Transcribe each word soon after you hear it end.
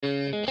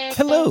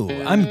Hello,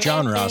 I'm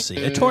John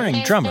Rossi, a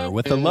touring drummer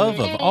with a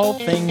love of all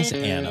things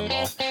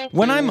animal.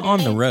 When I'm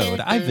on the road,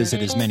 I visit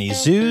as many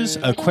zoos,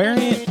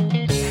 aquariums...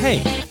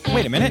 Hey,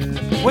 wait a minute.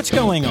 What's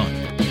going on?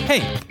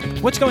 Hey,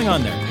 what's going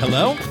on there?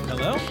 Hello?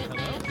 Hello?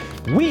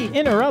 Hello? We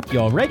interrupt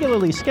your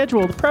regularly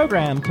scheduled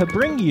program to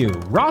bring you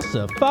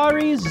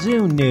Rossafari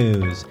Zoo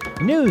News.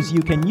 News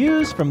you can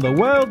use from the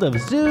world of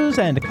zoos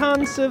and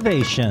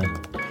conservation.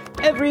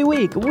 Every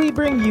week, we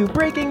bring you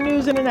breaking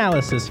news and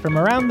analysis from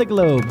around the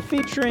globe,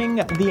 featuring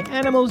the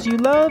animals you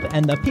love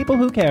and the people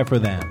who care for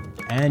them.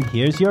 And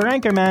here's your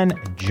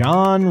anchorman,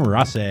 John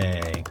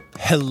Rossi.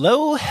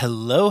 Hello,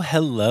 hello,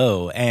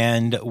 hello,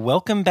 and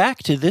welcome back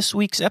to this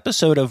week's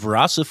episode of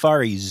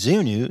Rossafari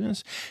Zoo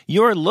News,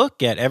 your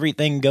look at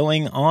everything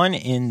going on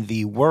in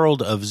the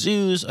world of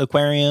zoos,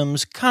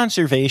 aquariums,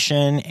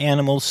 conservation,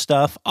 animal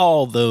stuff,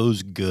 all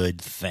those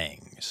good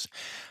things.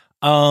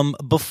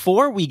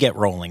 Before we get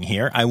rolling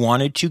here, I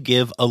wanted to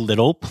give a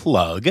little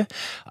plug.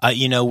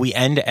 We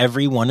end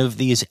every one of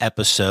these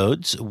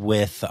episodes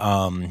with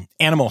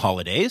animal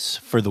holidays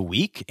for the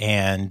week,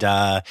 and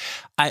I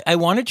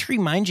wanted to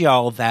remind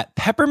y'all that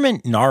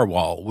Peppermint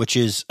Narwhal, which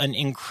is an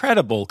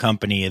incredible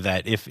company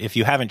that if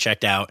you haven't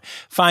checked out,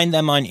 find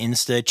them on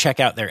Insta, check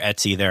out their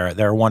Etsy.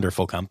 They're a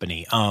wonderful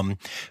company.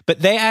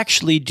 But they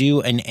actually do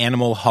an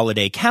animal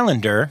holiday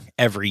calendar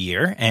every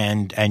year,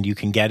 and you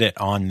can get it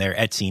on their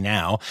Etsy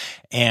now.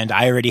 And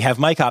I already have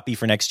my copy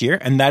for next year,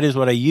 and that is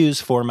what I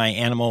use for my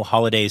animal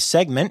holidays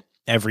segment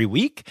every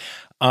week.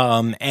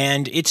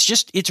 And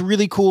it's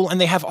really cool. And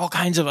they have all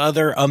kinds of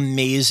other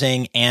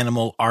amazing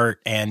animal art,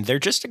 and they're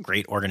just a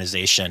great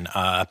organization.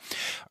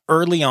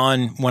 Early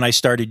on when I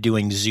started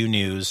doing Zoo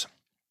News,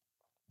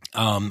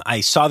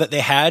 I saw that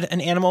they had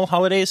an animal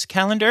holidays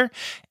calendar,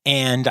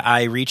 and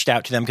I reached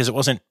out to them because it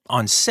wasn't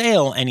on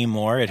sale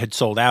anymore. It had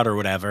sold out or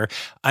whatever.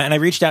 And I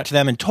reached out to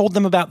them and told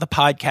them about the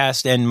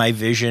podcast and my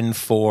vision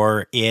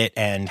for it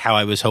and how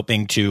I was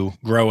hoping to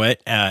grow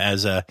it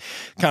as a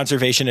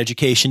conservation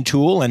education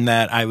tool, and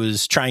that I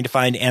was trying to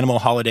find animal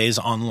holidays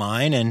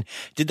online. And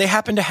did they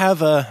happen to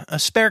have a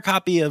spare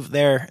copy of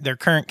their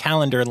current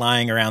calendar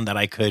lying around that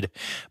I could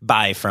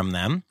buy from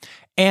them?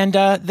 And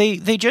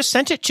they just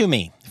sent it to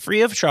me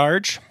free of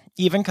charge,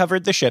 even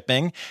covered the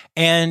shipping,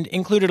 and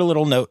included a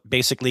little note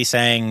basically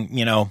saying,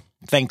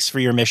 thanks for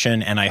your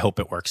mission, and I hope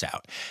it works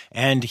out.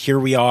 And here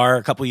we are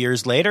a couple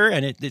years later,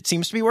 and it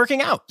seems to be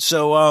working out.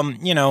 So,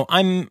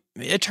 I'm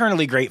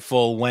eternally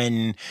grateful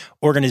when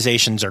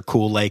organizations are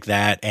cool like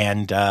that,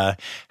 and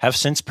have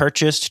since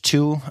purchased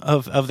 2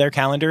 of their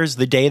calendars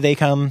the day they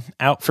come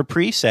out for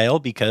pre-sale,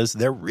 because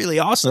they're really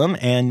awesome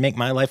and make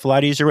my life a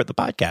lot easier with the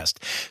podcast.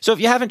 So if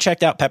you haven't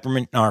checked out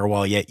Peppermint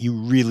Narwhal yet, you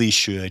really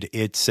should.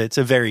 It's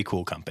a very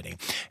cool company.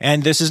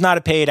 And this is not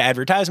a paid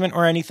advertisement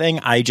or anything.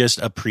 I just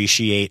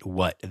appreciate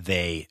what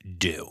they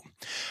do.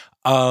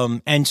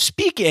 And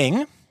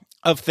speaking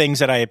of things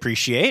that I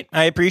appreciate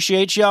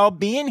y'all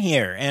being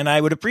here, and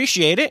I would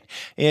appreciate it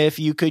if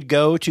you could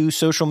go to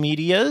social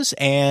medias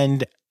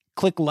and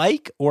click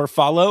like or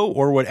follow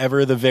or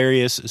whatever the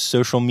various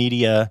social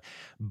media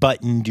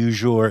button du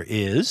jour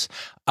is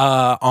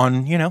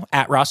on,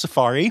 at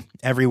Rossafari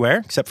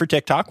everywhere except for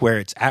TikTok, where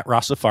it's at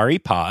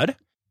Rossafari Pod.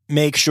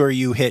 Make sure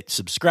you hit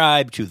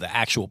subscribe to the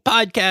actual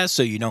podcast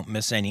so you don't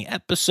miss any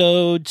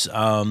episodes.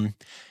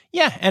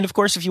 Yeah, and of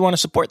course, if you want to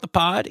support the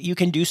pod, you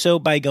can do so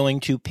by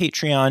going to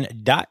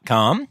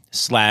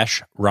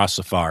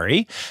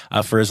patreon.com/Rossafari.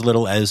 For as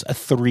little as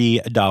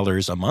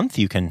 $3 a month,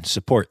 you can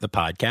support the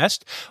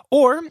podcast.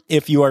 Or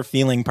if you are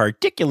feeling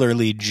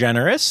particularly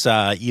generous,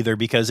 either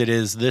because it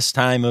is this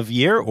time of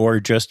year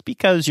or just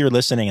because you're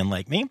listening and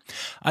like me,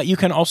 you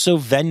can also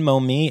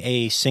Venmo me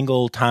a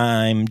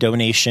single-time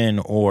donation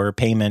or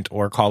payment,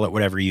 or call it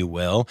whatever you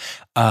will.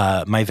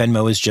 My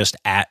Venmo is just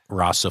at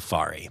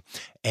Rossafari.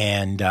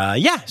 And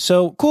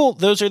so cool.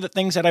 Those are the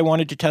things that I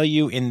wanted to tell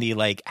you in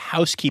the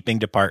housekeeping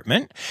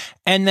department.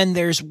 And then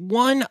there's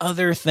one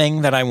other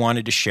thing that I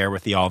wanted to share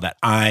with y'all that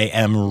I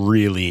am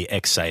really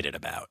excited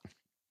about.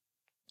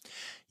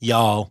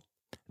 Y'all,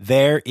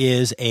 there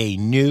is a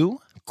new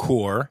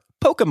core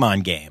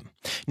Pokemon game.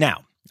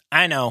 Now,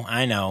 I know.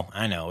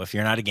 If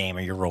you're not a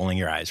gamer, you're rolling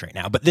your eyes right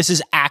now, but this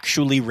is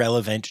actually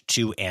relevant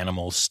to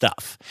animal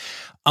stuff.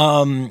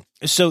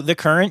 So the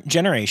current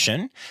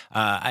generation,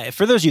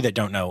 for those of you that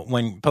don't know,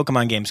 when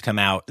Pokemon games come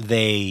out,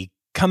 they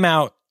come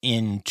out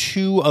in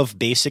 2 of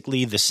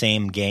basically the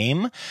same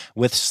game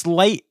with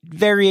slight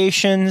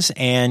variations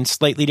and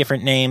slightly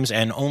different names,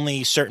 and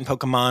only certain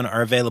Pokemon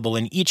are available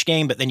in each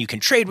game, but then you can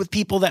trade with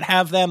people that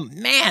have them.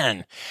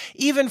 Man,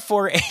 even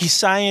for a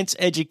science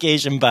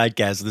education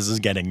podcast, this is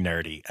getting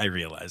nerdy. I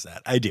realize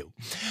that. I do.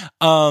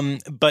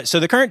 But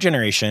so the current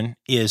generation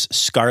is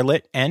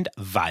Scarlet and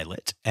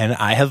Violet, and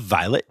I have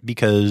Violet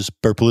because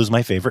purple is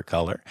my favorite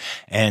color,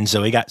 and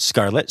Zoe got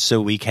Scarlet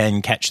so we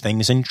can catch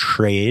things and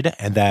trade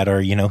that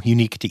are,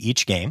 unique to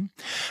each game.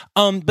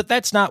 But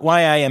that's not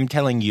why I am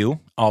telling you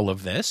all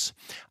of this.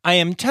 I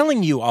am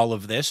telling you all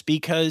of this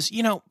because,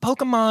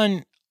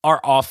 Pokemon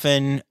are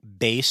often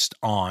based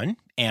on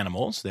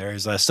animals.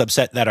 There's a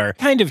subset that are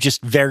kind of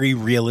just very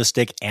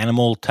realistic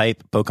animal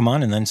type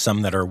Pokemon, and then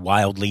some that are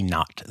wildly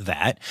not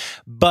that.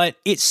 But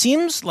it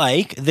seems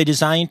like the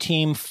design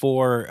team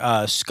for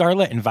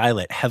Scarlet and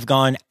Violet have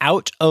gone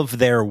out of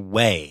their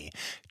way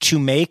to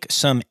make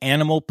some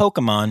animal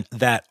Pokemon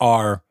that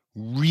are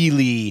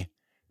really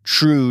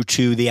true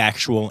to the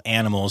actual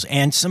animals,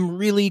 and some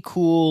really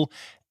cool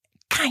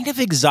kind of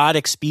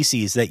exotic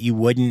species that you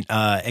wouldn't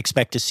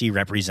expect to see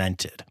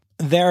represented.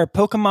 There are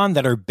Pokemon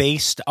that are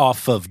based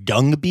off of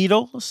dung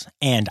beetles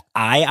and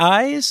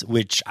eyes,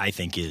 which I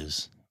think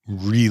is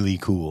really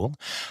cool.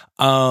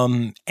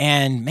 And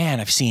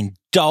man, I've seen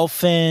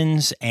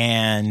dolphins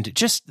and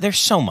just there's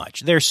so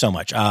much.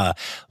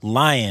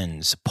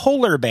 Lions,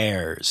 polar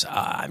bears.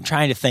 I'm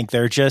trying to think.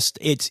 They're just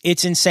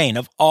it's insane.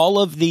 Of all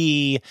of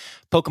the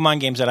Pokemon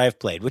games that I've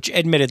played, which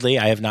admittedly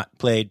I have not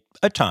played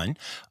a ton,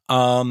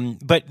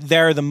 but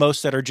they're the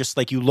most that are just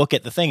like you look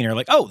at the thing and you're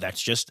like, oh,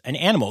 that's just an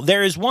animal.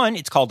 There is one,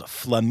 it's called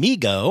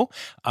Flamigo,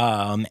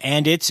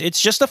 and it's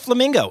just a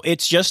flamingo.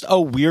 It's just a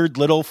weird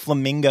little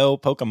flamingo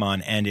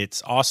Pokemon, and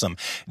it's awesome.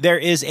 There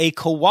is a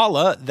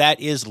koala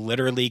that is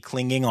literally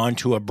clinging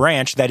onto a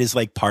branch that is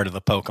like part of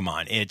the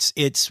Pokemon.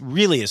 It's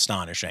really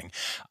astonishing.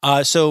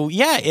 So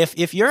yeah,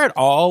 if you're at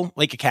all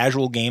like a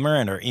casual gamer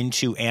and are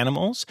into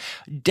animals,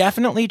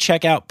 definitely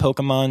check out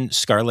Pokemon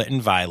Scarlet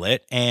and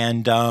Violet,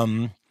 and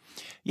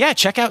yeah,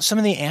 check out some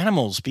of the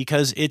animals,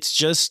 because it's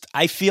just,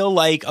 I feel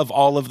like of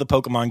all of the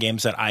Pokemon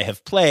games that I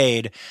have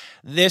played,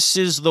 this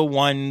is the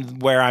one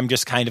where I'm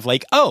just kind of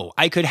like, oh,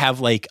 I could have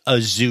like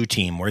a zoo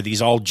team where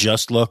these all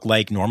just look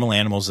like normal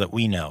animals that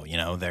we know. You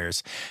know,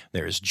 there's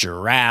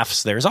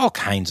giraffes, there's all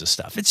kinds of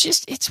stuff.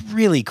 It's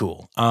really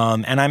cool.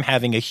 And I'm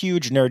having a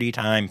huge nerdy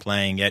time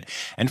playing it.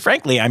 And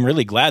frankly, I'm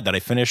really glad that I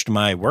finished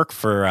my work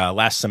for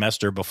last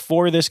semester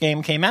before this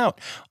game came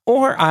out,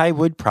 or I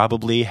would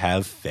probably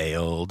have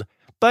failed.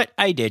 But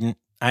I didn't.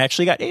 I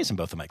actually got A's in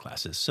both of my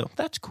classes, so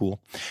that's cool.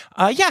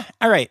 Yeah,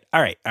 all right.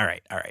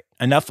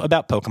 Enough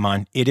about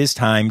Pokemon. It is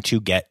time to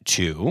get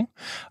to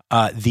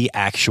the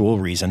actual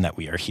reason that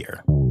we are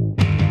here.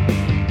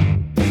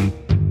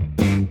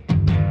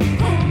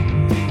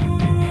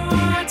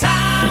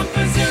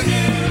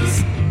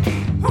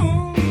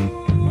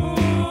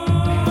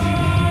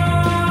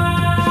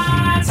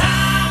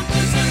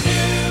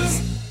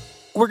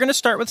 We're going to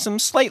start with some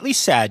slightly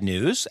sad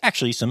news,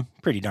 actually some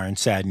pretty darn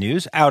sad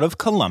news, out of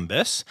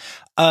Columbus.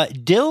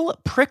 Dill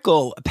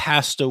Prickle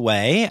passed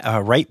away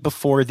right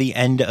before the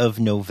end of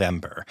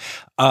November.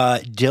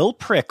 Dill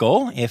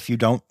Prickle, if you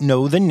don't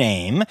know the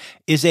name,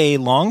 is a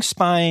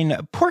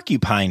long-spine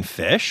porcupine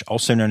fish,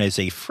 also known as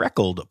a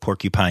freckled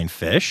porcupine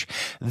fish,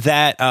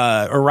 that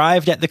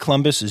arrived at the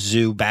Columbus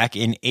Zoo back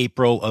in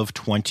April of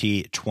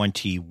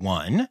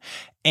 2021.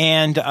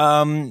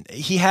 And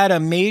he had a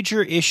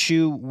major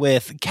issue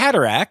with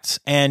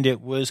cataracts, and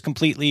it was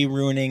completely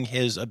ruining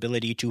his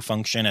ability to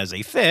function as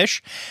a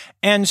fish.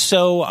 And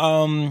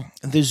so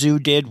the zoo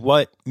did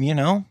what, you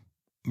know,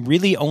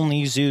 really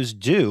only zoos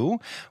do,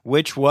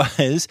 which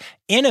was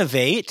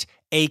innovate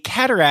a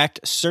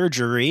cataract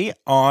surgery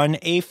on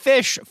a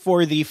fish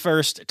for the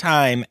first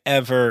time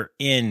ever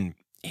in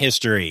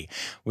history,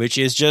 which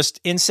is just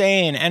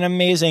insane and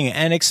amazing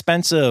and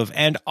expensive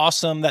and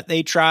awesome that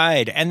they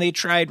tried, and they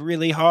tried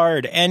really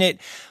hard, and it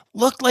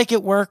looked like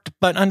it worked,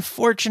 but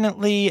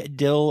unfortunately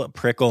Dill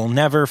Prickle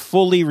never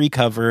fully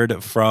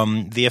recovered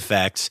from the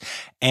effects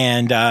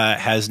and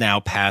has now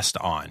passed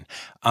on.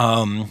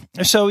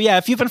 So yeah,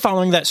 if you've been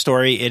following that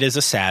story, it is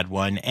a sad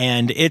one,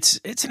 and it's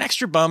an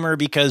extra bummer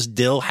because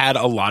Dill had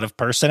a lot of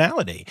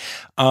personality.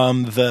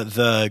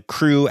 The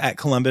crew at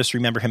Columbus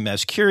remember him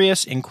as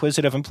curious,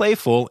 inquisitive, and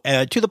playful,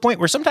 to the point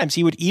where sometimes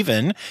he would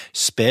even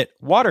spit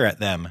water at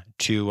them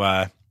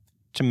to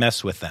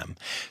mess with them.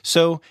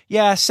 So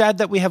yeah, sad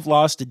that we have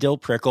lost Dill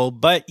Prickle,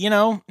 but you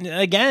know,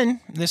 again,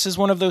 this is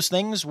one of those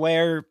things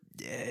where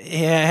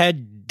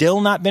had Dill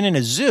not been in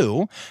a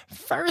zoo,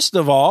 first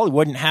of all, it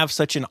wouldn't have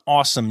such an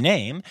awesome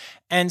name,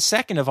 and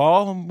second of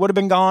all, would have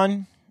been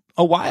gone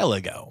a while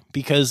ago,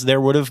 because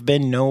there would have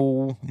been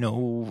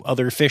no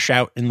other fish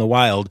out in the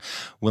wild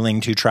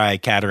willing to try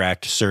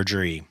cataract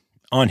surgery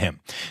on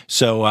him.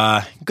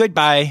 So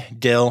goodbye,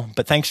 Dill,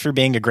 but thanks for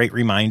being a great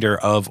reminder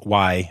of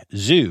why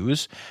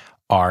zoos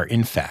are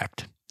in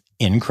fact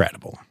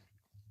incredible.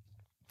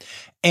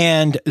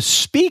 And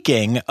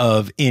speaking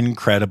of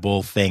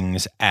incredible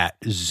things at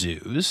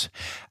zoos,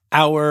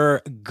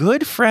 our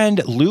good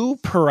friend Lou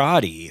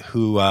Perotti,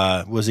 who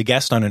was a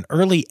guest on an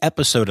early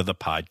episode of the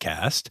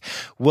podcast,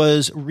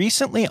 was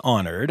recently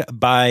honored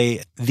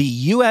by the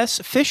U.S.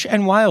 Fish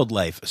and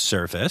Wildlife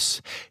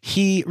Service.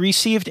 He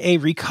received a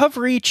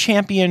Recovery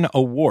Champion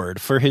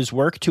Award for his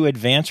work to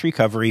advance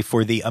recovery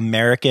for the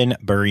American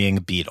burying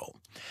beetle.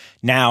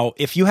 Now,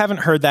 if you haven't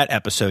heard that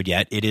episode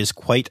yet, it is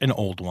quite an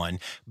old one,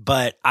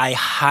 but I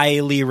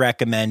highly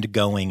recommend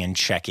going and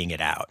checking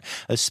it out,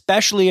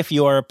 especially if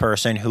you are a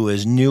person who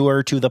is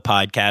newer to the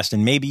podcast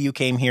and maybe you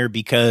came here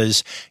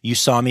because you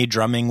saw me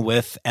drumming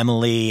with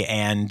Emily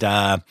and,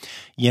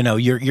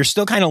 you're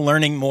still kind of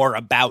learning more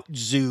about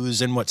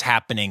zoos and what's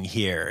happening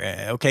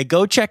here. Okay,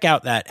 go check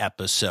out that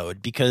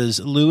episode because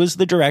Lou is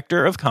the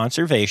director of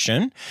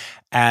conservation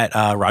at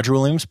Roger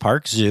Williams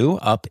Park Zoo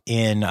up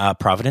in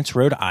Providence,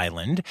 Rhode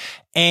Island.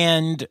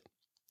 And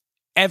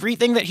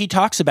everything that he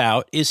talks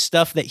about is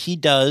stuff that he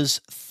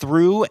does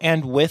through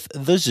and with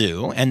the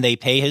zoo, and they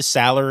pay his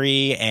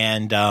salary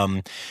and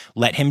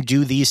let him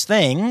do these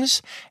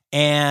things.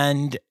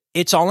 And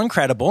it's all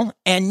incredible,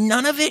 and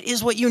none of it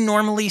is what you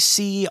normally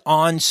see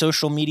on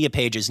social media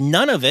pages.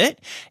 None of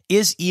it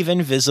is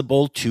even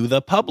visible to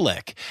the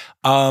public.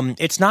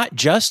 It's not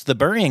just the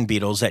burying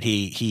beetles that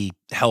he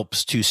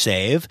helps to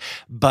save,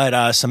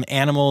 but some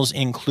animals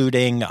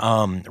including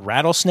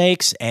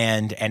rattlesnakes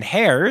and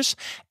hares,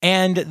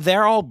 and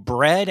they're all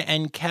bred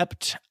and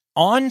kept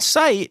on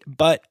site,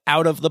 but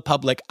out of the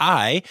public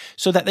eye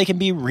so that they can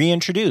be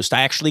reintroduced.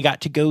 I actually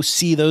got to go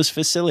see those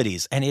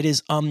facilities and it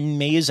is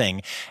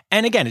amazing.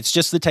 And again, it's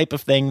just the type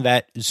of thing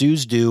that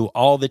zoos do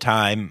all the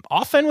time,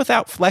 often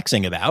without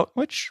flexing about,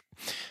 which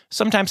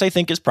sometimes I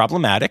think is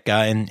problematic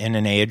in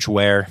an age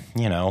where,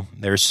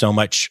 there's so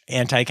much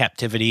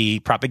anti-captivity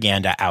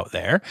propaganda out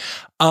there.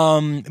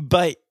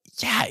 But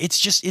yeah,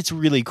 it's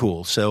really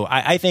cool. So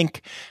I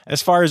think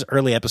as far as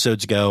early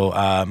episodes go,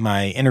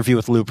 my interview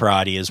with Lou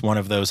Parati is one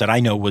of those that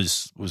I know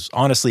was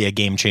honestly a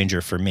game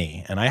changer for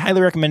me. And I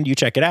highly recommend you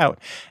check it out.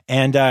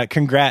 And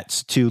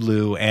congrats to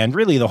Lou and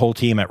really the whole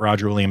team at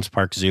Roger Williams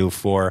Park Zoo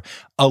for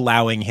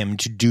allowing him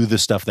to do the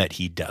stuff that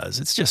he does.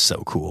 It's just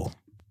so cool.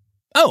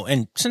 Oh,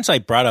 and since I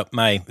brought up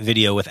my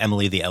video with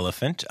Emily the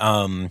elephant,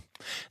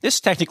 this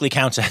technically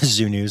counts as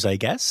zoo news, I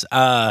guess.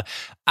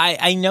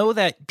 I know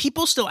that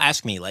people still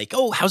ask me like,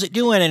 oh, how's it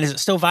doing? And is it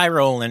still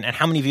viral? And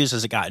how many views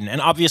has it gotten?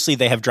 And obviously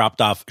they have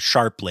dropped off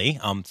sharply.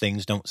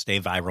 Things don't stay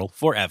viral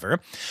forever.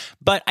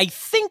 But I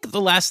think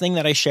the last thing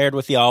that I shared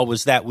with y'all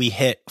was that we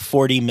hit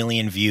 40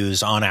 million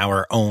views on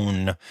our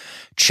own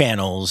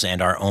channels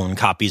and our own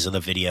copies of the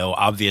video.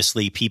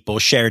 Obviously, people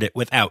shared it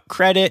without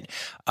credit,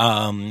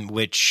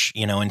 which,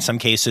 in some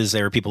cases,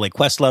 there were people like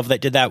Questlove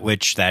that did that,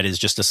 which that is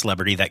just a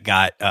celebrity that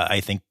got,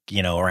 I think,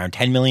 around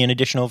 10 million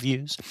additional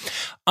views.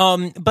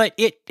 But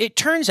it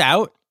turns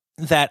out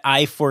that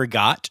I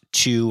forgot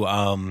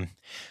to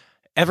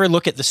ever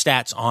look at the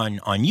stats on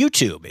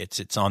YouTube.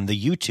 It's on the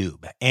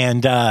YouTube,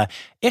 and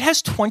it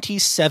has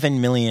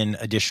 27 million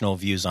additional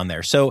views on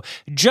there. So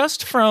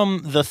just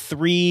from the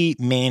 3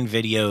 main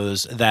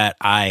videos that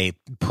I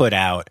put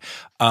out,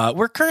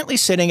 we're currently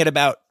sitting at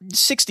about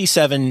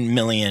 67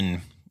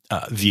 million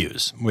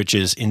views, which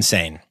is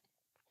insane.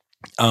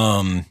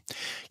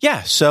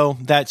 So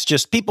that's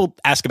just, people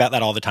ask about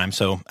that all the time.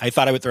 So I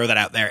thought I would throw that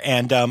out there.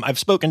 And, I've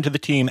spoken to the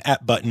team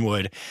at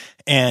Buttonwood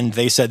and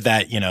they said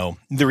that,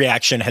 the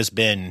reaction has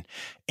been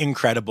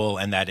incredible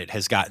and that it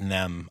has gotten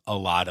them a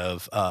lot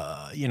of,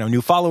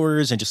 new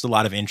followers and just a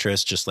lot of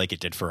interest, just like it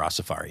did for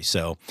Rossafari.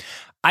 So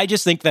I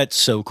just think that's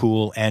so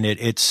cool. And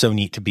it's so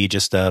neat to be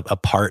just a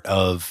part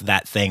of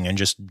that thing and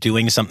just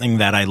doing something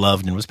that I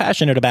loved and was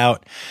passionate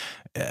about.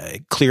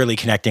 Clearly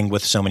connecting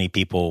with so many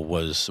people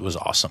was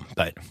awesome.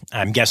 But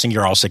I'm guessing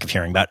you're all sick of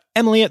hearing about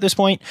Emily at this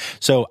point,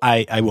 so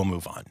I will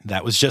move on.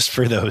 That was just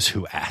for those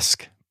who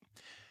ask.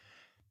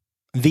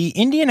 The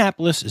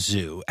Indianapolis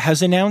Zoo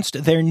has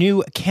announced their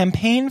new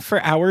Campaign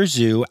for Our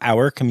Zoo,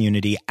 Our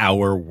Community,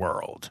 Our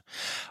World.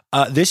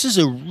 This is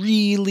a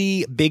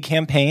really big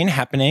campaign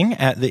happening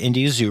at the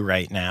Indy Zoo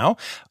right now.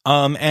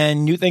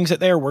 And new things that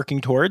they're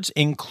working towards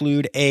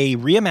include a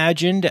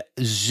reimagined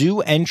zoo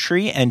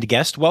entry and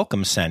guest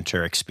welcome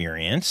center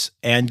experience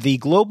and the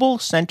Global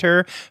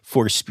Center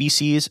for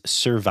Species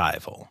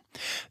Survival.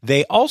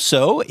 They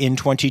also, in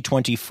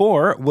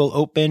 2024, will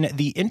open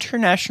the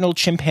International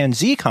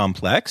Chimpanzee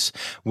Complex,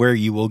 where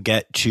you will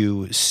get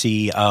to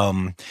see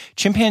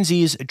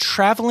chimpanzees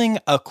traveling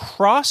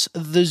across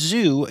the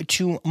zoo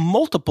to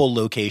multiple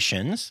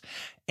locations,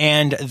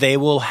 and they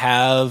will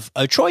have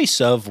a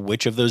choice of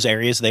which of those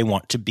areas they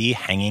want to be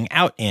hanging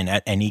out in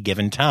at any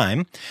given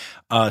time.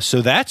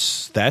 So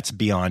that's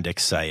beyond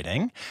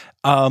exciting.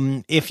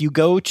 If you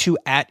go to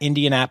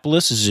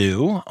 @Indianapolis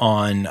Zoo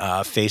on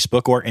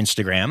Facebook or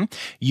Instagram,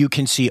 you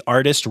can see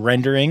artist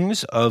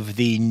renderings of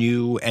the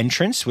new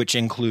entrance, which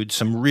includes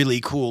some really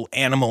cool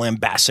animal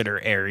ambassador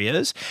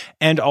areas,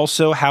 and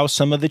also how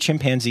some of the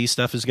chimpanzee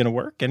stuff is going to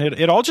work. And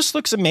it all just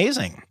looks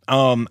amazing.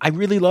 I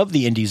really love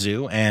the Indy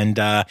Zoo, and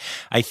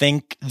I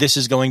think this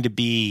is going to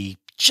be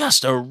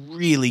just a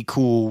really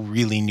cool,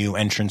 really new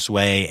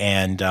entranceway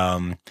and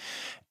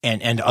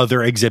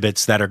other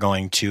exhibits that are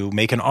going to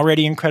make an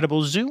already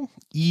incredible zoo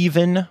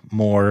even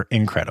more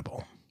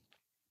incredible.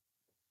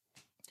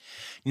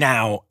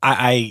 Now,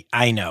 I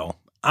know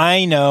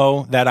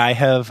that I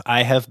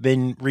have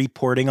been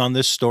reporting on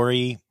this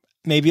story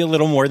maybe a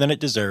little more than it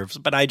deserves,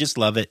 but I just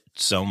love it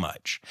so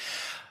much.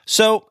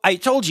 So I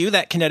told you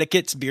that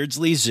Connecticut's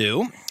Beardsley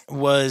Zoo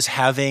was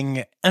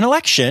having an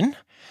election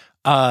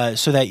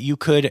so that you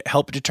could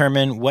help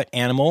determine what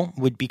animal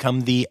would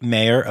become the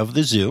mayor of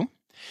the zoo.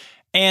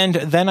 And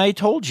then I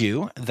told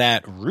you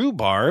that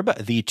Rhubarb,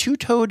 the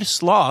two-toed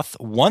sloth,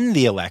 won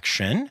the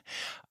election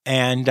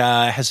and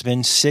has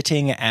been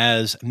sitting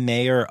as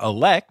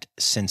mayor-elect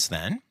since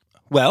then.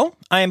 Well,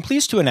 I am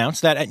pleased to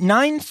announce that at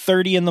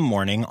 9:30 in the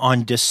morning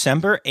on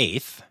December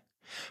 8th,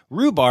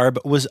 Rhubarb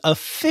was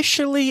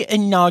officially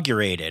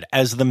inaugurated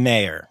as the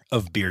mayor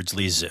of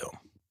Beardsley Zoo.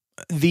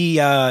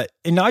 The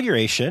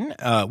inauguration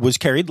was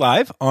carried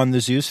live on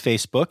the zoo's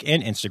Facebook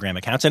and Instagram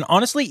accounts. And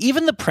honestly,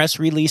 even the press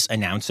release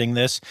announcing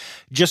this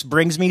just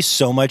brings me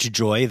so much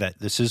joy that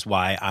this is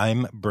why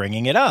I'm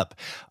bringing it up.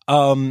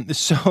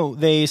 So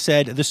they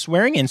said the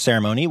swearing-in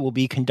ceremony will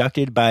be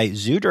conducted by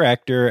zoo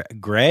director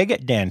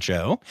Greg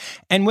Dancho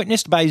and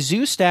witnessed by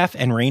zoo staff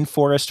and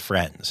rainforest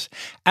friends.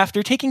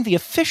 After taking the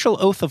official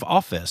oath of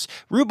office,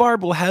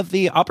 Rhubarb will have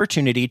the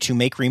opportunity to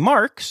make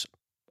remarks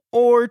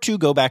or to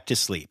go back to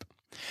sleep.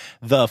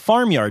 The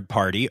Farmyard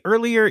Party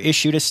earlier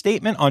issued a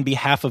statement on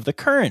behalf of the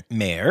current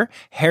mayor,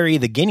 Harry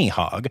the Guinea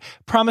Hog,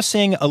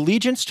 promising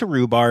allegiance to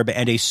Rhubarb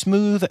and a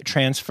smooth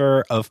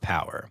transfer of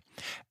power.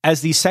 As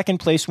the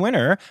second-place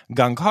winner,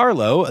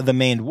 Giancarlo, the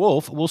maned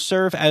wolf, will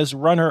serve as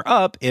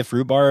runner-up if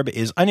Rhubarb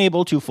is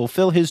unable to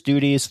fulfill his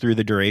duties through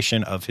the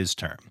duration of his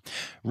term.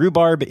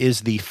 Rhubarb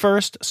is the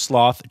first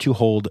sloth to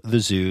hold the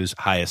zoo's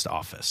highest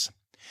office.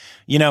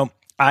 You know,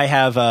 I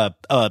have a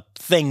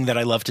thing that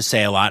I love to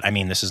say a lot. I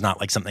mean, this is not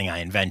like something I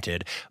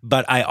invented,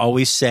 but I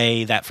always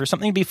say that for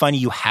something to be funny,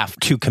 you have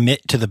to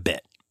commit to the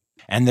bit.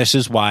 And this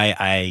is why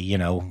I,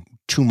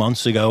 2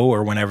 months ago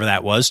or whenever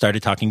that was,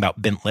 started talking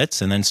about bintlets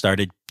and then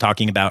started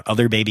talking about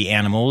other baby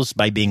animals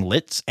by being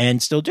lits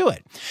and still do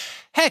it.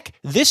 Heck,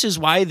 this is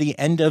why the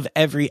end of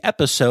every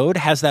episode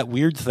has that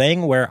weird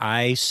thing where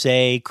I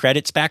say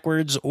credits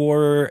backwards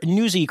or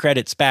newsy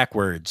credits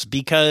backwards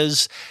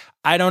because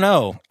I don't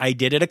know. I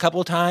did it a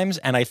couple of times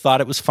and I thought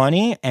it was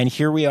funny. And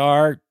here we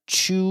are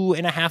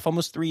 2.5,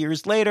 almost 3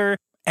 years later,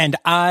 and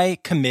I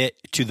commit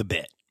to the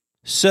bit.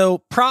 So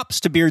props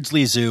to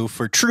Beardsley Zoo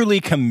for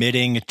truly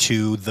committing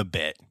to the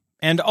bit.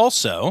 And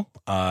also,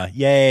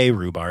 yay,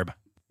 Rhubarb.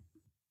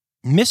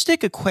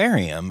 Mystic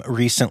Aquarium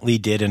recently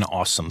did an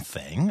awesome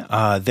thing.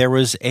 There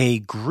was a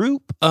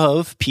group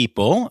of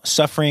people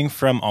suffering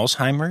from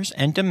Alzheimer's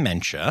and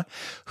dementia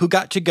who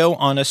got to go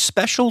on a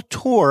special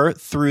tour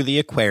through the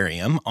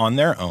aquarium on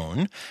their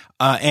own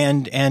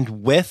and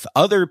with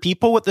other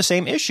people with the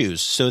same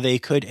issues. So they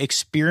could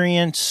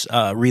experience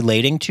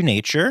relating to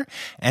nature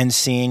and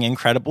seeing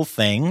incredible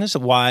things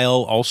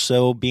while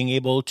also being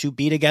able to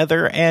be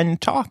together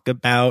and talk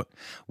about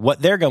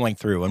what they're going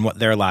through and what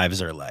their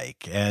lives are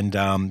like. And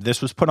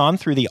this was put on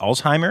through the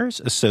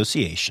Alzheimer's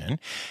Association.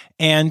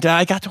 And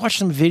I got to watch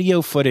some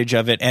video footage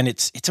of it, and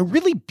it's a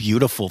really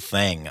beautiful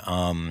thing.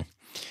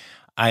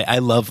 I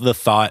love the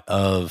thought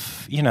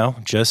of,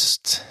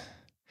 just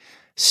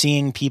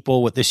seeing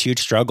people with this huge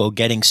struggle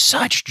getting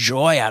such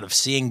joy out of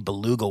seeing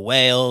beluga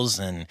whales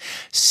and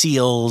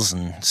seals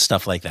and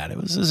stuff like that. It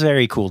was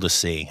very cool to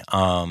see.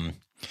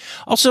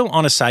 Also,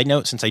 on a side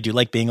note, since I do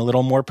like being a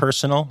little more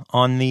personal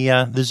on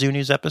the Zoo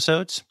News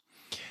episodes,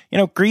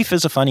 grief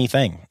is a funny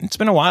thing. It's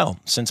been a while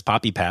since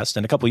Poppy passed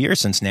and a couple years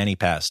since Nanny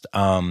passed.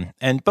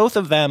 And both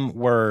of them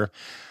were,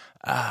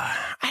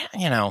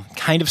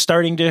 kind of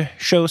starting to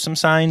show some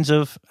signs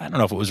of, I don't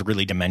know if it was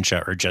really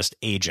dementia or just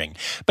aging.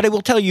 But I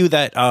will tell you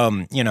that,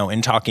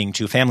 in talking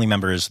to family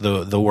members,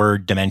 the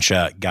word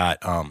dementia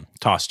got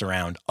tossed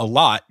around a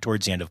lot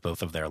towards the end of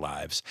both of their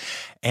lives.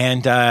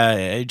 And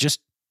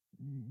just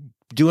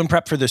doing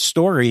prep for this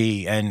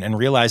story and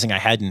realizing I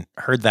hadn't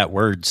heard that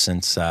word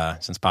since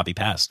Poppy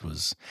passed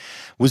was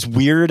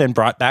weird and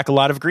brought back a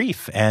lot of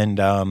grief. And,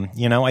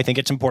 I think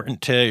it's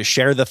important to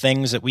share the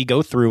things that we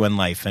go through in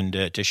life and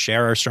to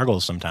share our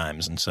struggles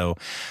sometimes. And so,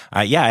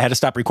 I had to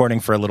stop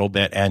recording for a little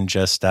bit and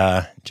just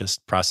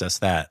process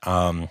that.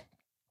 On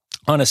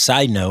a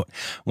side note,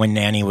 when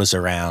Nanny was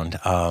around,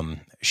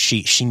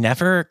 she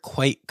never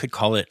quite could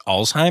call it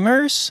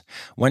Alzheimer's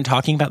when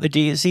talking about the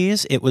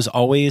disease. It was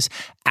always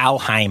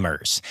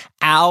Alzheimer's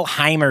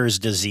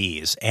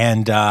disease.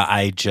 And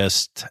I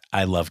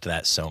loved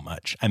that so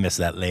much. I miss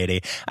that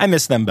lady. I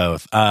miss them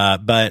both.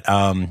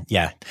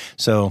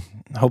 So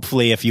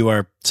hopefully if you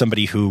are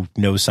somebody who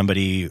knows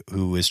somebody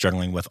who is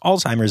struggling with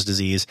Alzheimer's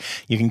disease,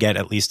 you can get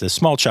at least a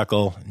small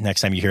chuckle next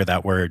time you hear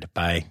that word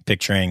by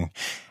picturing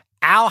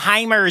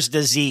Alzheimer's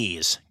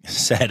disease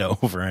said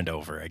over and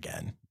over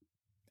again.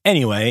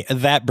 Anyway,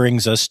 that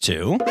brings us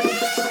to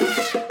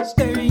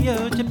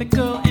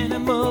Stereotypical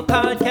Animal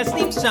Podcast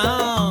theme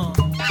song.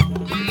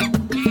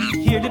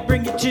 Here to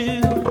bring you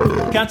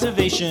to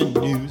conservation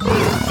news.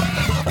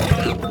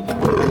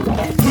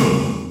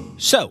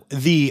 So,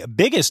 the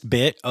biggest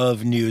bit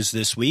of news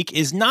this week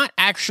is not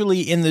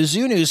actually in the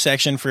zoo news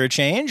section for a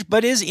change,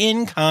 but is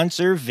in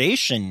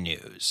conservation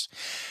news.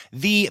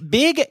 The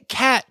Big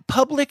Cat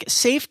Public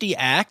Safety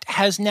Act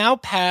has now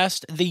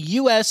passed the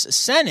U.S.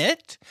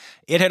 Senate.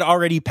 It had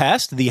already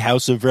passed the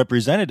House of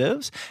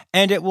Representatives,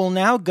 and it will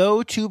now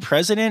go to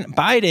President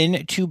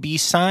Biden to be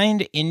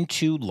signed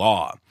into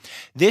law.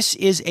 This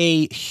is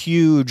a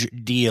huge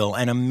deal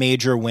and a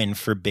major win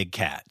for big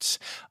cats.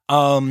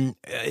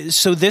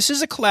 So this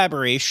is a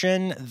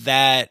collaboration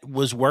that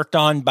was worked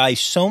on by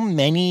so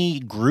many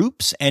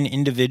groups and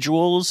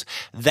individuals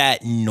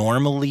that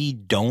normally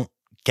don't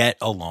get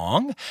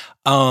along.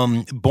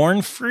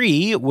 Born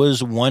Free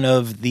was one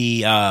of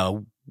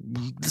the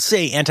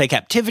say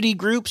anti-captivity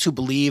groups who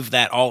believe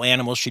that all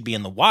animals should be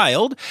in the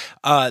wild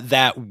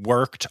that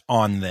worked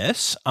on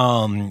this.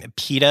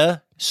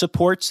 PETA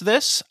supports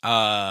this.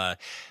 The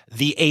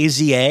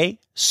AZA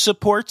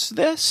supports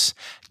this.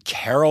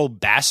 Carol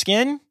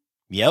Baskin,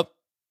 yep,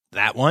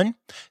 that one,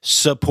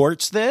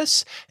 supports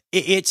this.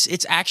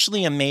 It's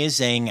actually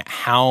amazing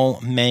how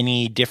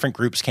many different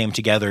groups came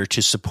together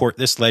to support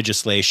this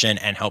legislation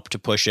and help to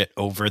push it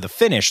over the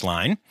finish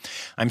line.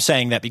 I'm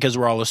saying that because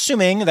we're all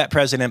assuming that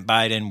President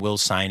Biden will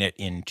sign it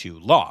into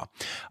law.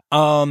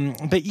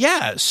 But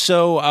yeah,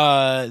 so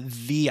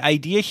the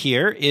idea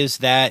here is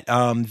that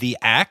the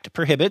act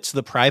prohibits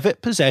the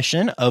private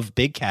possession of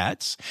big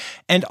cats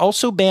and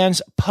also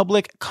bans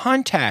public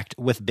contact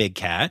with big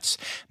cats,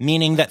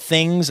 meaning that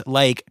things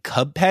like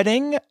cub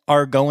petting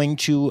are going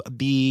to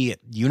be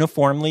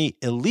uniformly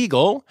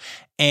illegal,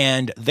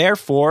 and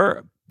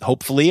therefore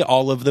hopefully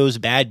all of those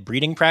bad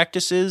breeding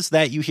practices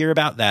that you hear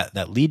about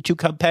that lead to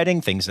cub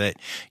petting, things that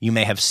you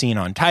may have seen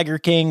on Tiger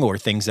King or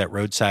things that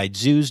roadside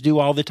zoos do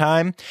all the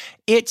time,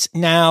 it's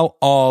now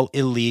all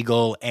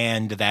illegal,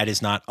 and that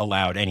is not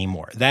allowed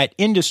anymore. That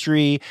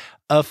industry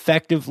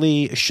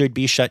effectively should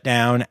be shut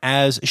down,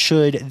 as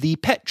should the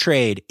pet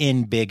trade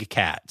in big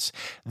cats.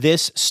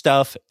 This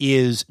stuff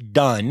is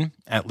done,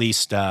 at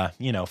least,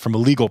 from a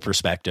legal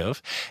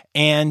perspective.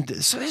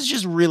 And so it's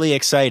just really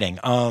exciting.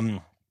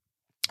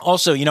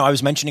 Also, I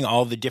was mentioning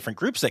all the different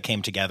groups that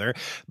came together,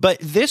 but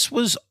this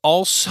was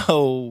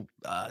also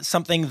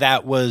something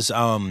that was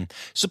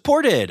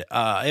supported.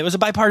 It was a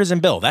bipartisan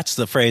bill. That's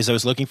the phrase I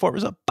was looking for. It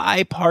was a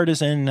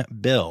bipartisan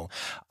bill.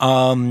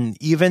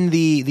 Even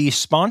the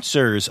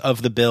sponsors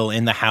of the bill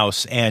in the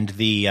House and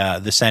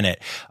the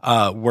Senate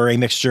were a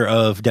mixture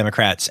of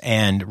Democrats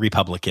and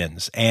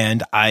Republicans.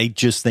 And I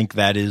just think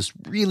that is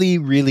really,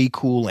 really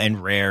cool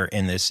and rare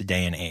in this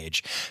day and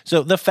age.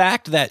 So the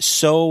fact that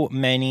so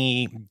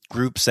many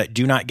groups that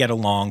do not get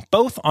along,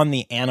 both on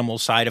the animal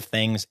side of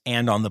things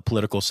and on the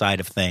political side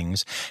of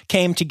things,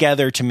 came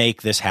together to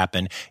make this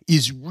happen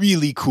is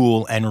really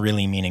cool and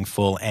really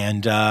meaningful.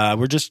 And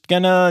we're just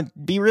going to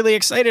be really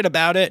excited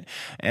about it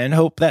and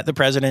hope that the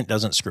president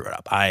doesn't screw it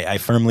up. I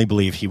firmly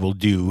believe he will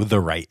do the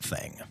right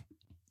thing.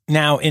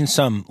 Now, in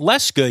some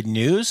less good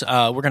news,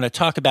 we're going to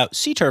talk about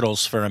sea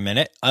turtles for a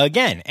minute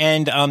again.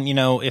 And,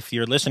 if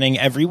you're listening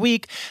every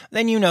week,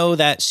 then you know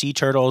that sea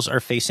turtles are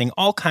facing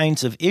all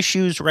kinds of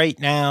issues right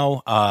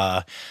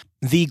now.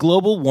 The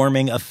global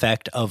warming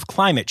effect of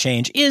climate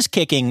change is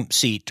kicking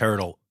sea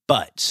turtle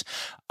butts.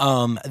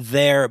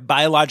 Their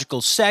biological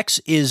sex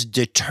is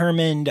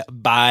determined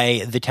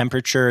by the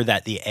temperature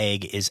that the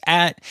egg is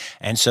at.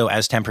 And so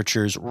as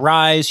temperatures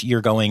rise,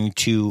 you're going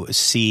to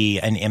see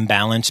an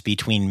imbalance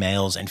between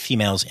males and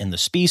females in the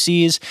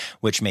species,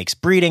 which makes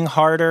breeding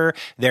harder.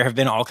 There have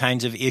been all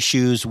kinds of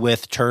issues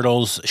with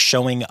turtles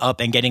showing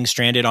up and getting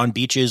stranded on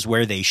beaches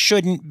where they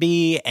shouldn't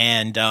be.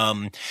 And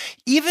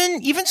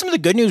even some of the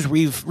good news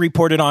we've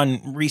reported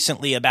on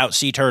recently about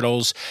sea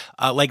turtles,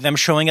 like them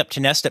showing up to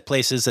nest at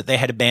places that they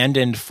had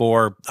abandoned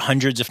for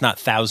hundreds, if not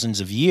thousands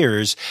of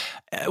years.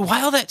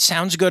 While that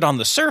sounds good on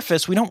the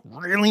surface, we don't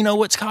really know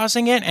what's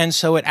causing it. And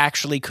so it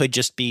actually could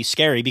just be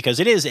scary because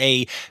it is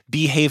a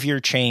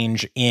behavior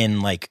change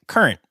in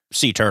current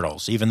sea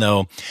turtles, even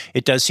though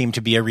it does seem to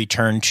be a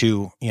return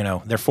to,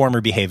 their former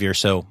behavior.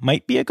 So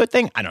might be a good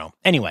thing. I don't know.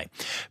 Anyway,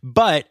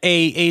 but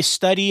a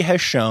study has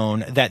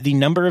shown that the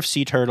number of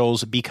sea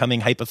turtles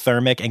becoming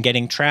hypothermic and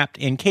getting trapped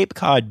in Cape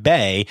Cod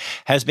Bay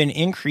has been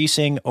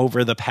increasing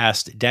over the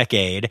past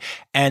decade,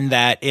 and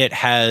that it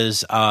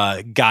has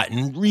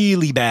gotten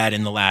really bad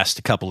in the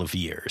last couple of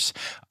years.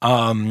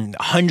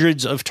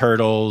 Hundreds of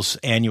turtles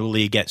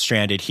annually get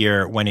stranded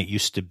here when it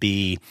used to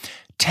be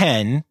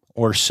 10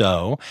 or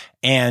so.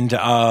 And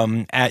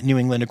at New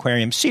England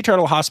Aquarium Sea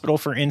Turtle Hospital,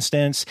 for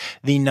instance,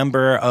 the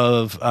number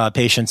of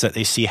patients that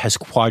they see has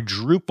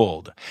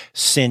quadrupled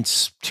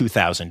since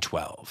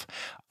 2012.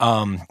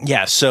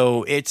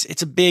 So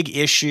it's a big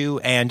issue,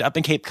 and up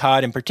in Cape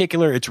Cod in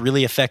particular, it's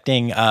really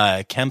affecting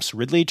Kemp's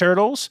Ridley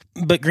turtles,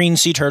 but green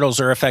sea turtles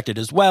are affected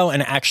as well,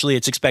 and actually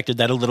it's expected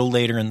that a little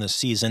later in the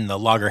season, the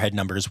loggerhead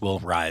numbers will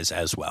rise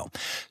as well.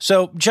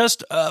 So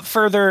just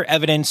further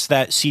evidence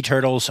that sea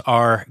turtles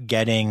are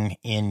getting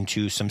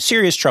into some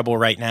serious trouble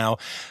right now,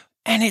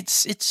 and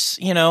it's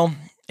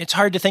it's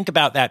hard to think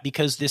about that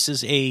because this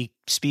is a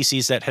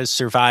species that has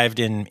survived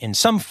in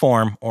some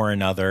form or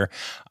another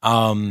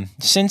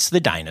since the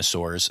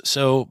dinosaurs.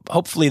 So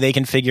hopefully they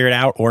can figure it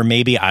out, or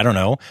maybe, I don't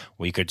know,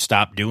 we could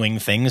stop doing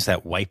things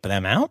that wipe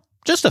them out.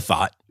 Just a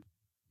thought.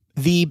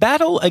 The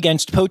battle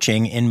against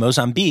poaching in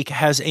Mozambique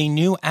has a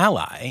new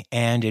ally,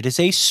 and it is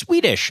a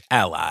Swedish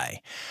ally.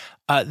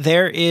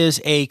 There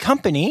is a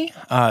company,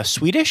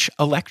 Swedish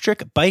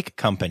Electric Bike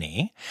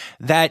Company,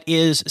 that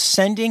is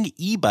sending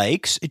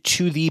e-bikes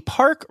to the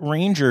park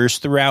rangers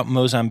throughout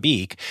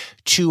Mozambique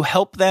to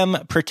help them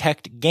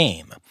protect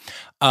game.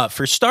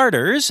 For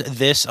starters,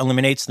 this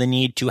eliminates the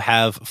need to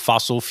have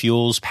fossil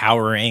fuels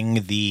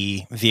powering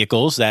the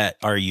vehicles that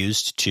are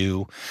used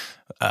to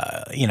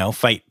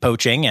fight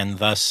poaching and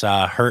thus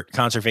hurt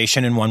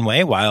conservation in one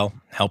way while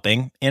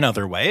helping in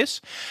other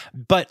ways.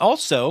 But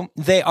also,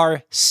 they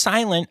are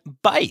silent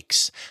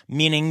bikes,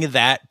 meaning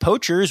that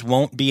poachers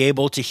won't be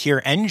able to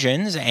hear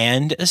engines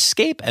and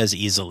escape as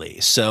easily.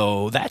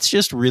 So that's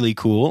just really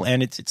cool,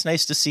 and it's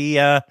nice to see.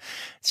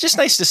 It's just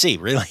nice to see,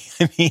 really.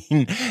 I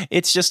mean,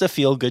 it's just a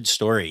feel-good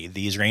story.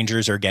 These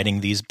rangers are getting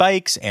these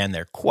bikes, and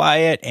they're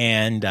quiet,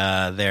 and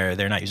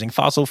they're not using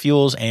fossil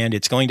fuels, and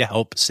it's going to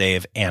help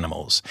save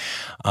animals.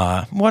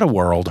 What a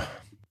world.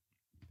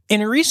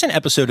 In a recent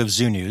episode of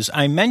Zoo News,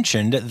 I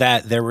mentioned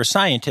that there were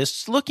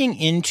scientists looking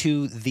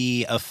into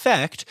the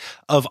effect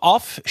of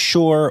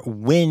offshore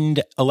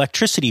wind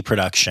electricity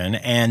production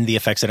and the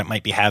effects that it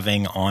might be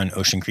having on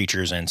ocean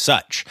creatures and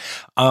such.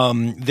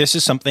 This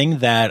is something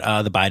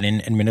that the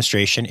Biden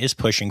administration is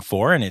pushing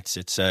for, and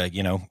it's a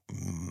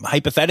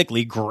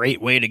hypothetically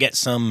great way to get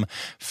some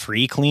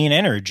free, clean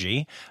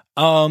energy.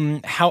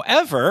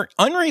 However,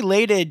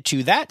 unrelated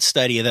to that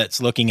study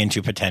that's looking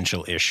into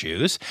potential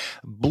issues,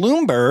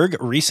 Bloomberg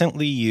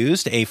recently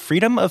used a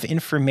Freedom of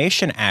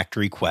Information Act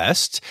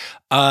request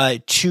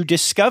to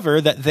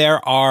discover that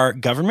there are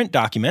government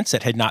documents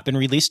that had not been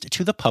released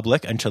to the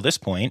public until this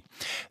point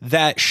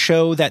that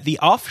show that the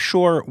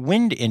offshore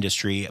wind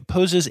industry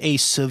poses a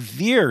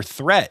severe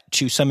threat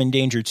to some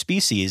endangered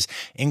species,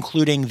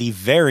 including the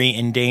very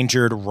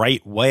endangered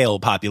right whale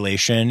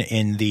population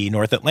in the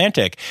North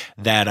Atlantic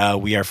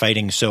that we are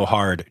fighting so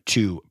hard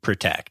to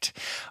protect.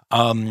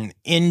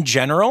 In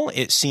general,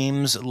 it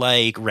seems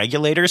like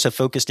regulators have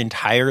focused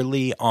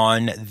entirely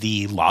on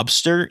the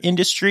lobster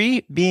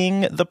industry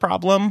being the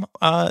problem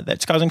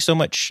that's causing so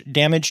much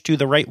damage to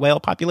the right whale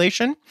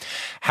population.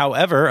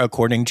 However,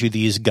 according to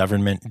these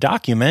government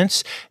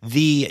documents,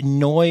 the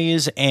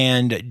noise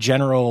and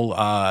general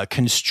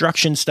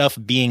construction stuff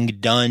being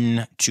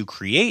done to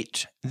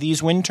create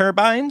these wind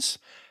turbines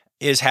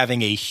is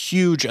having a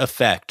huge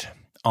effect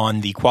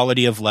on the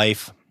quality of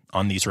life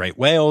on these right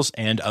whales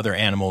and other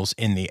animals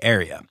in the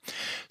area.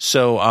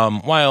 So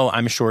while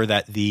I'm sure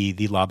that the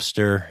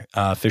lobster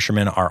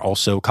fishermen are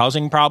also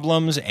causing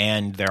problems,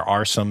 and there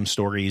are some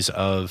stories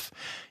of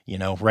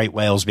right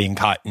whales being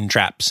caught in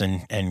traps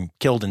and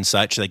killed and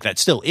such, like that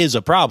still is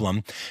a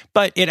problem,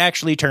 but it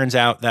actually turns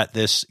out that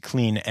this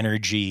clean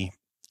energy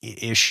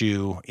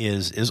issue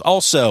is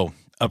also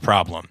a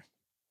problem.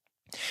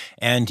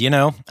 And,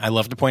 I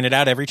love to point it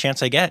out every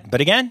chance I get. But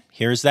again,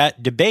 here's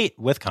that debate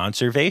with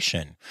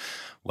conservation.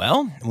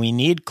 Well, we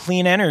need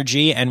clean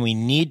energy and we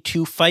need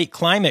to fight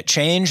climate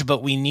change,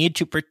 but we need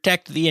to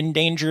protect the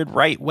endangered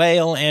right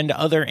whale and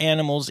other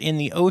animals in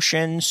the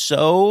ocean.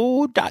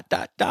 So, ...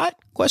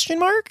 question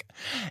mark?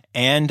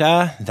 And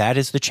that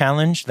is the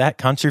challenge that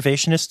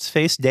conservationists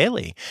face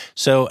daily.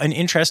 So an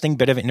interesting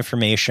bit of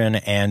information,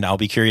 and I'll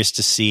be curious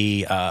to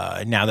see,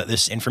 now that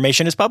this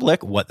information is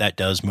public, what that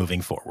does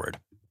moving forward.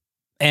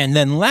 And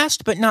then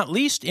last but not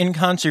least in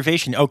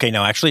conservation, okay,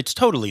 no, actually it's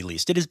totally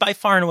least. It is by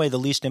far and away the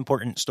least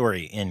important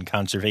story in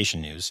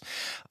conservation news.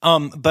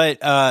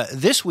 But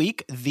this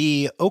week,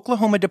 the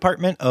Oklahoma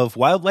Department of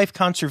Wildlife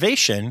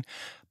Conservation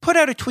put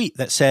out a tweet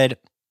that said,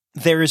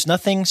 "There is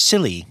nothing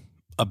silly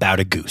about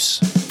a goose."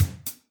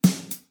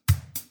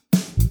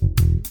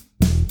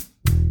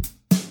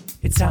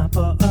 It's time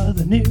for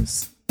other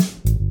news.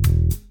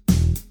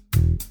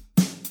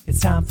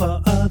 It's time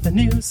for other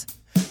news.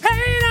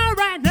 Hey, now,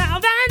 right now,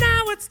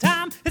 now it's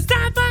time. It's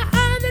time for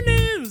other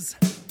news.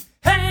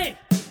 Hey,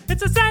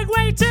 it's a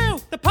segue to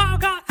the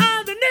part called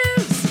other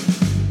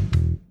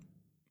news.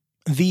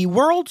 The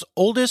world's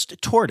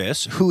oldest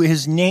tortoise, who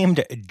is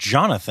named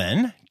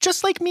Jonathan,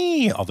 just like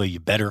me, although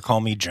you better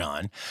call me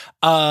John,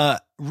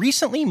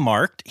 recently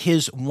marked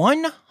his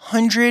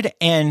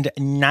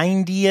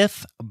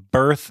 190th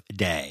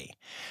birthday.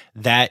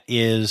 That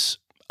is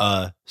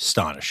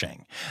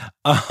astonishing.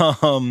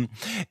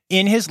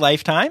 In his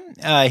lifetime,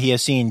 he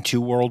has seen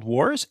 2 world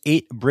wars,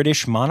 8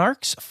 British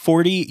monarchs,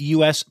 40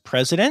 U.S.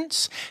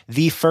 presidents,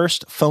 the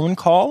first phone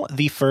call,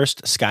 the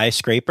first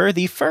skyscraper,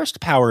 the first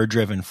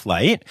power-driven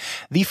flight,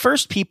 the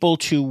first people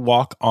to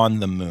walk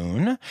on the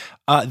moon,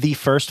 the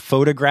first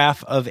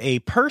photograph of a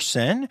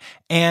person,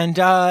 and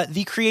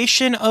the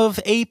creation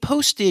of a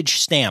postage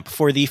stamp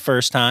for the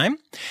first time.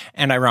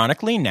 And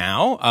ironically,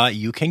 now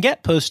you can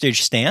get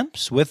postage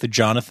stamps with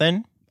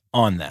Jonathan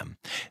on them.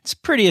 It's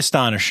pretty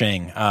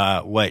astonishing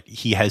what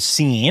he has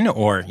seen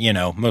or,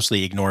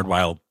 mostly ignored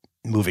while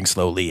moving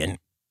slowly and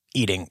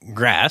eating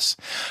grass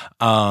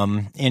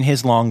in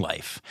his long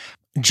life.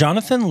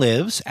 Jonathan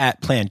lives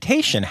at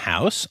Plantation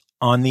House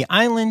on the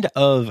island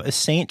of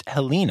St.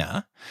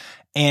 Helena,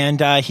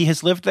 and he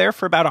has lived there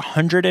for about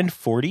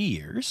 140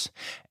 years.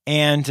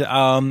 And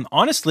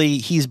honestly,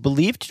 he's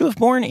believed to have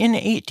born in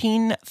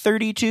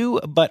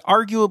 1832, but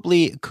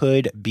arguably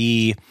could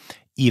be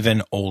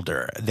even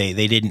older. They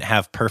didn't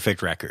have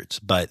perfect records,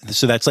 but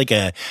so that's like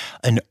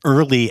an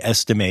early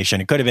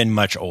estimation. It could have been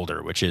much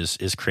older, which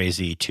is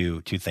crazy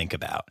to think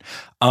about.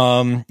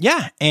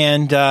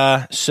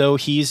 So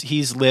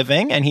he's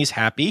living and he's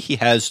happy. He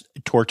has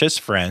tortoise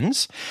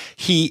friends.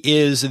 He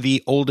is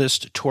the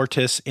oldest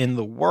tortoise in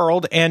the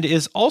world and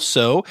is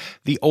also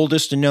the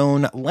oldest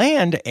known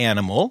land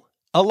animal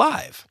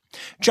alive.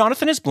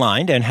 Jonathan is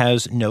blind and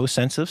has no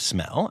sense of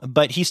smell,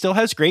 but he still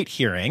has great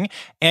hearing,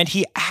 and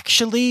he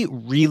actually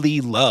really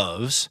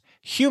loves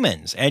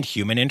humans and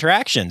human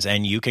interactions.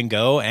 And you can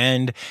go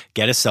and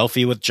get a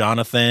selfie with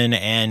Jonathan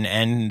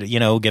and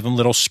give him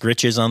little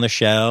scritches on the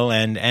shell,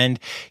 and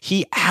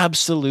he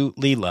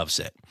absolutely loves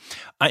it.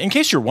 In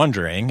case you're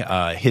wondering,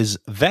 his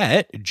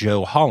vet,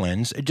 Joe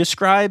Hollins,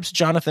 describes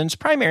Jonathan's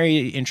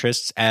primary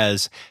interests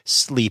as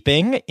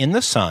sleeping in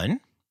the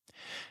sun,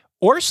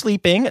 or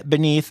sleeping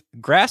beneath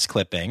grass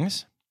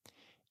clippings,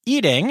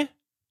 eating,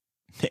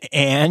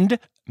 and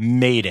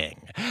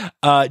mating.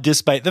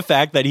 Despite the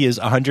fact that he is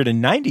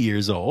 190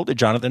 years old,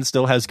 Jonathan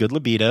still has good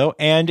libido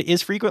and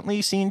is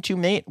frequently seen to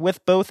mate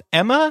with both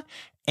Emma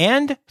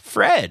and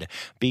Fred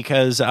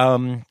because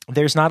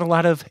there's not a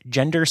lot of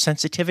gender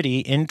sensitivity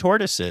in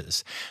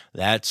tortoises.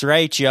 That's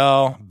right,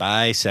 y'all.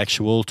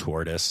 Bisexual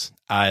tortoise.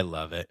 I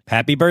love it.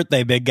 Happy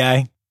birthday, big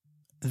guy.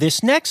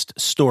 This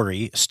next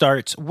story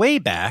starts way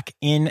back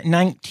in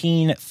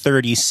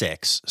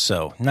 1936,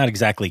 so not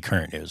exactly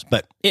current news,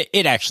 but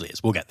it actually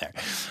is. We'll get there.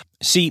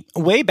 See,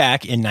 way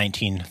back in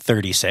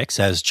 1936,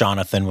 as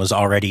Jonathan was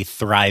already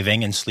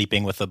thriving and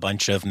sleeping with a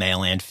bunch of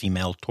male and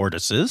female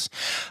tortoises,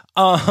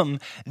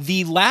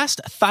 the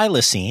last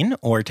thylacine,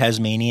 or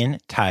Tasmanian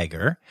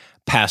tiger,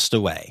 passed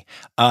away.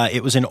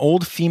 It was an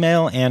old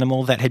female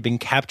animal that had been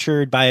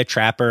captured by a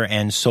trapper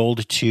and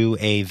sold to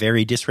a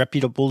very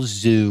disreputable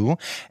zoo.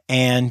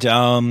 And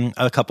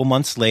a couple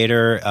months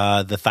later,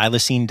 the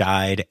thylacine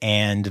died,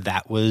 and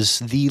that was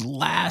the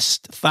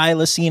last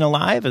thylacine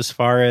alive as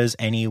far as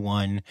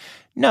anyone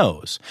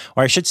knows.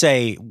 Or I should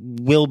say,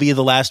 will be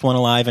the last one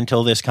alive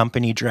until this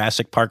company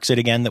Jurassic Parks it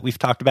again that we've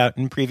talked about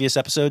in previous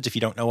episodes. If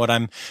you don't know what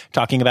I'm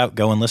talking about,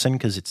 go and listen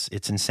because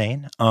it's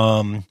insane.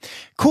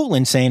 Cool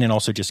insane and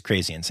also just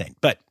crazy insane.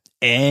 But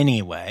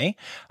anyway,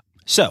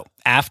 so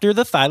after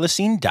the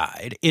thylacine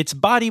died, its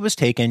body was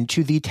taken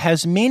to the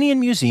Tasmanian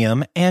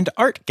Museum and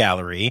Art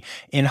Gallery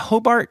in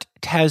Hobart,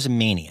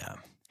 Tasmania.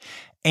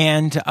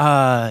 And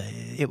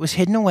it was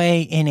hidden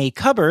away in a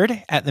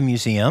cupboard at the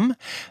museum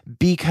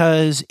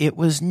because it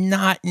was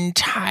not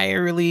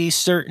entirely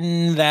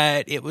certain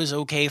that it was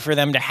okay for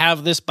them to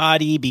have this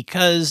body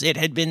because it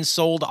had been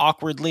sold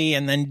awkwardly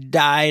and then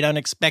died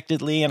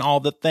unexpectedly and all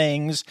the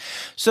things.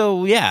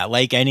 So yeah,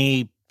 like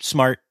any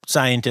smart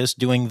scientist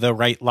doing the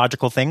right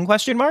logical thing, ?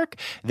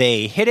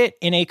 They hid it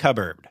in a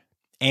cupboard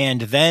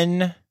and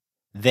then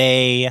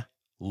they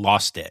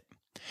lost it.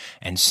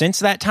 And since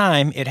that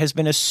time, it has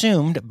been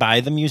assumed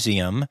by the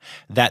museum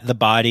that the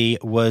body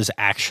was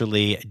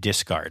actually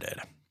discarded.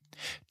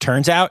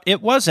 Turns out it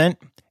wasn't.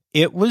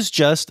 It was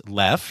just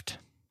left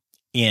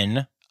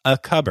in a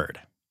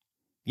cupboard.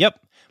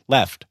 Yep,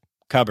 left,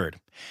 cupboard.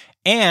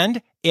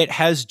 And it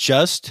has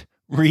just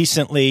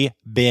recently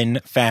been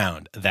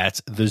found.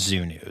 That's the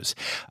zoo news.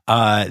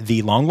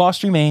 The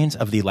long-lost remains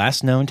of the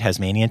last known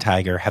Tasmanian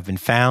tiger have been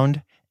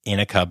found in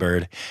a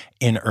cupboard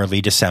in early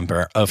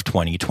December of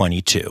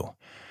 2022.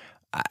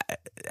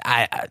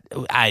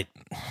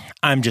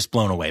 I'm just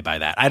blown away by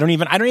that. I don't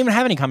even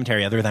have any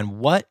commentary other than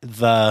what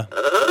the.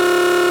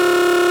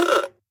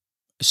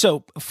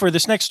 So for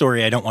this next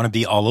story, I don't want to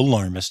be all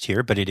alarmist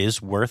here, but it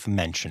is worth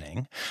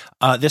mentioning.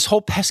 This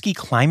whole pesky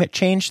climate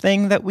change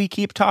thing that we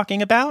keep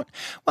talking about,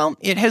 well,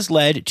 it has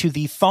led to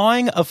the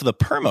thawing of the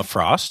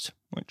permafrost,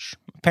 which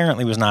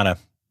apparently was not a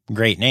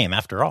great name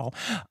after all,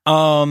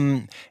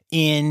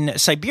 in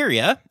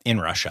Siberia, in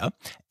Russia.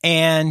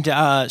 And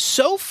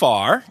so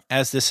far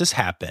as this has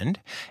happened,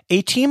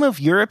 a team of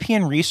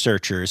European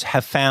researchers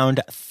have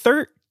found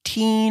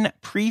 13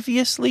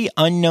 previously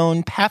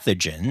unknown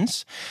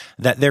pathogens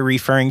that they're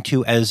referring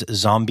to as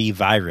zombie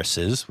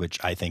viruses, which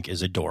I think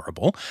is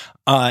adorable,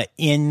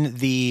 in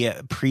the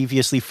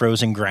previously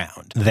frozen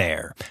ground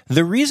there.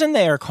 The reason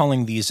they are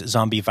calling these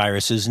zombie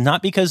viruses,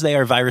 not because they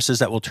are viruses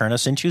that will turn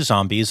us into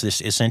zombies.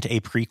 This isn't a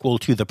prequel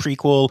to the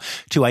prequel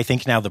to, I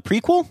think, now the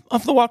prequel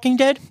of The Walking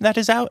Dead that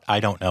is out.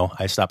 I don't know.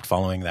 I stopped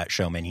following that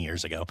show many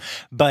years ago.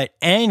 But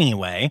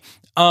anyway,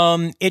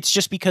 It's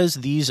just because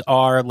these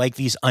are like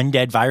these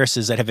undead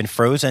viruses that have been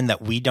frozen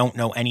that we don't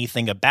know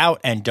anything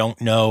about and don't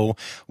know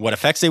what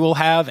effects they will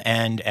have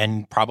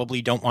and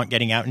probably don't want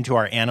getting out into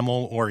our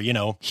animal or,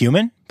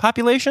 human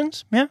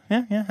populations. Yeah.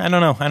 I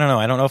don't know. I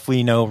don't know if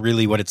we know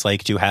really what it's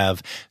like to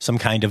have some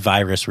kind of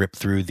virus rip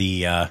through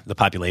the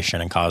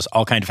population and cause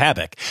all kind of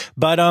havoc.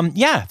 But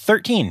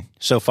 13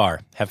 so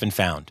far have been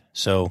found.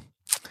 So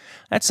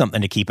that's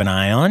something to keep an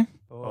eye on.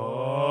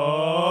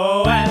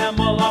 Oh,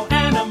 animal holidays.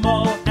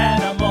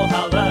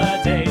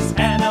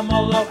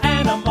 Animal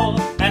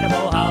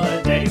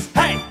holidays.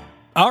 Hey!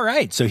 All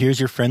right, so here's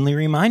your friendly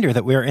reminder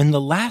that we're in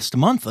the last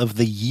month of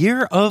the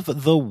Year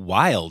of the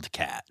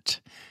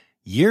Wildcat.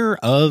 Year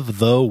of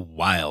the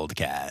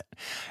Wildcat.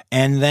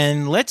 And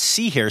then let's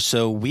see here.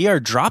 So we are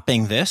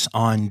dropping this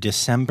on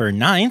December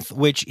 9th,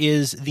 which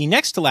is the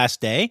next to last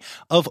day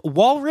of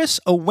Walrus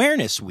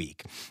Awareness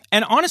Week.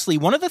 And honestly,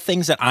 one of the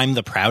things that I'm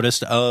the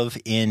proudest of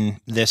in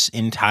this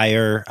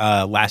entire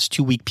last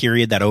 2-week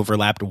period that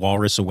overlapped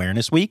Walrus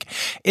Awareness Week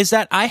is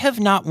that I have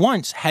not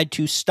once had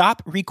to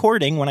stop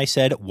recording when I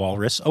said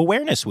Walrus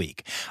Awareness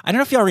Week. I don't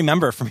know if y'all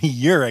remember from a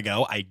year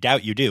ago. I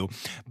doubt you do.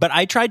 But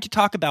I tried to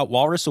talk about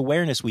Walrus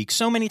Awareness Week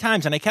so many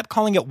times, and I kept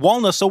calling it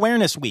Walrus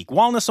Awareness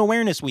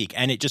Week,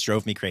 and it just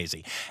drove me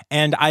crazy.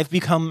 And I've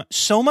become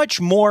so much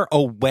more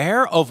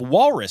aware of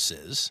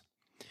walruses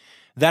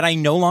that I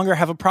no longer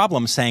have a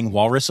problem saying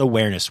Walrus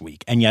Awareness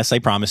Week. And yes, I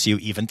promise you,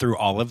 even through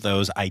all of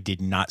those, I did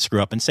not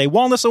screw up and say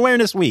Walrus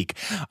Awareness Week.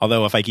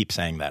 Although if I keep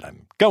saying that,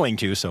 I'm going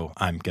to, so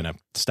I'm going to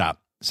stop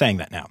saying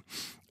that now.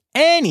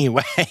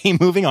 Anyway,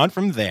 moving on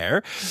from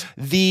there,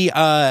 the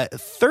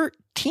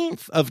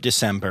 13th of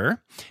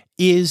December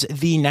is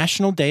the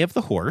National Day of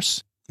the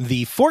Horse.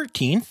 The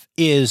 14th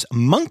is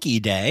Monkey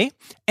Day,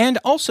 and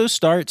also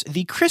starts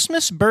the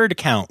Christmas bird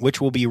count, which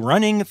will be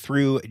running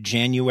through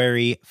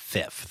January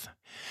 5th.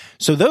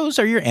 So those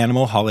are your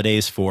animal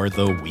holidays for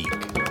the week.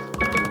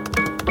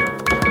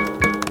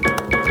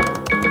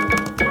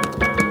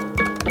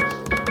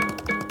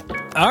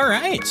 All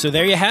right, so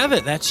there you have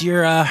it. That's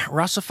your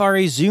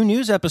Rossafari Zoo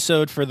News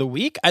episode for the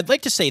week. I'd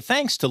like to say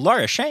thanks to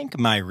Laura Shank,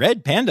 my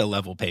Red Panda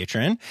level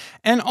patron,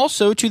 and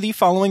also to the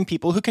following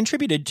people who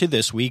contributed to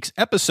this week's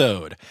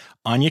episode.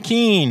 Anya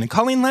Keene,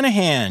 Colleen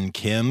Lenahan,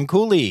 Kim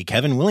Cooley,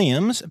 Kevin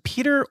Williams,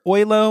 Peter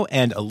Oilo,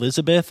 and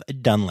Elizabeth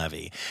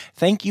Dunlevy.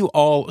 Thank you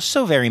all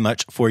so very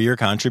much for your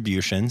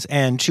contributions.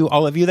 And to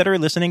all of you that are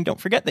listening,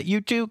 don't forget that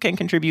you too can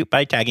contribute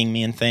by tagging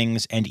me in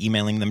things and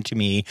emailing them to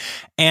me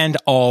and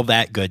all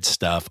that good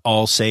stuff.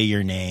 All say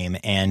your name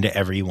and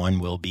everyone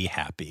will be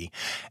happy.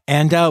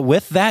 And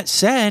with that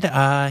said,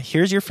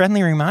 here's your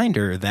friendly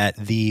reminder that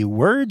the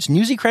words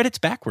Newsy credits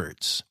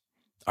backwards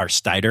are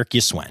Steiderk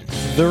Yiswen.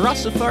 The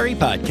Rossafari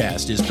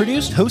podcast is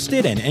produced,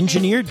 hosted, and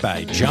engineered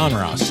by John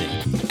Rossi.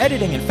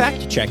 Editing and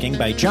fact-checking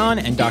by John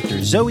and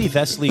Dr. Zoe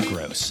Vesley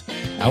Gross.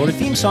 Our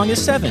theme song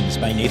is Sevens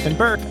by Nathan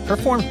Burke,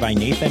 performed by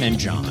Nathan and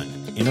John.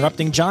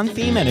 Interrupting John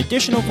theme and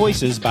additional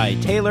voices by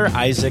Taylor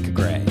Isaac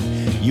Gray.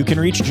 You can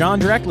reach John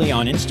directly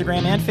on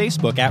Instagram and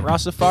Facebook at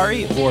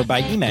Rossafari or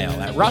by email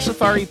at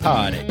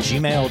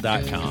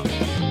rossafaripod@gmail.com.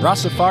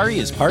 Rossafari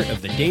is part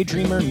of the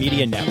Daydreamer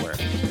Media Network.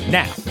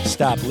 Now,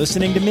 stop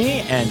listening to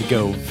me and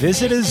go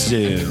visit a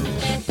zoo.